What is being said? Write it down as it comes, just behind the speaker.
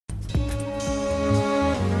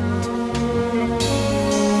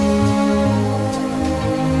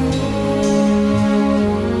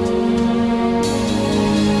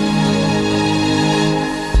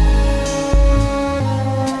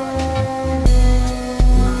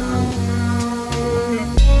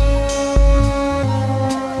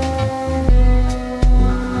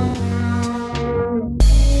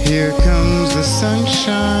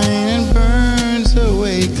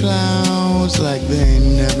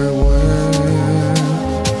every word.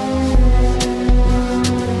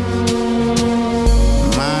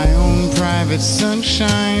 My own private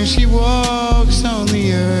sunshine, she walks on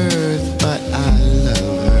the earth, but I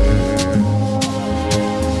love her.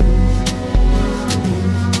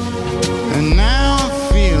 And now I'm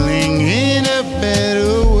feeling in a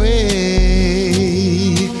better way.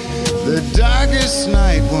 The darkest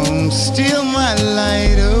night won't steal my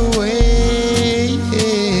light away.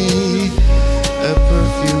 A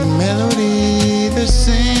perfume melody, the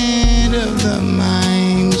scent of the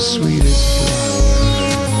mind's sweetest flower.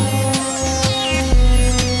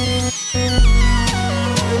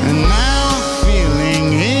 And now I'm feeling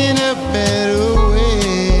in a better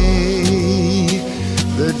way.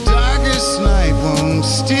 The darkest night won't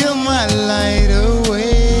steal my light away.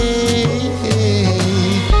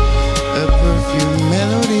 A perfume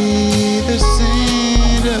melody, the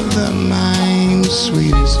scent of the mind's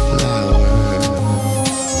sweetest flower.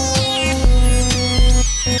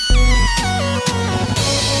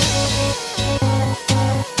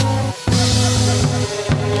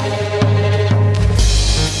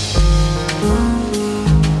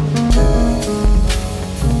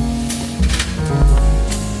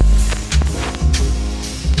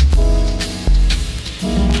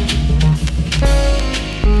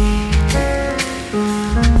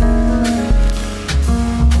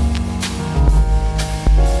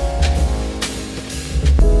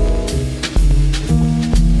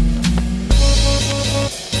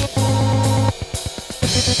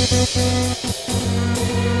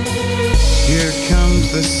 Here comes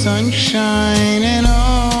the sunshine and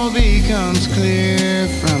all becomes clear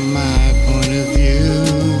from my point of view.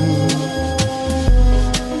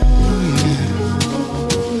 Yeah.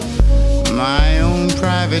 My own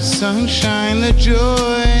private sunshine, the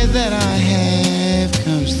joy that I have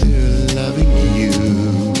comes through loving you.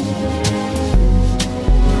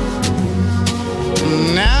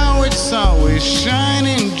 Now it's always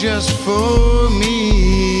shining just for me.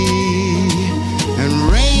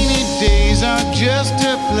 Days are just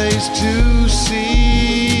a place to see.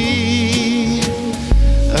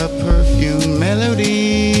 A perfume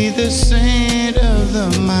melody, the scent of the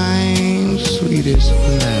mind's sweetest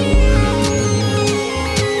flower.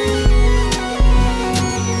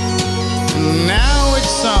 Now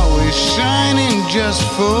it's always shining just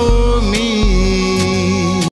for me.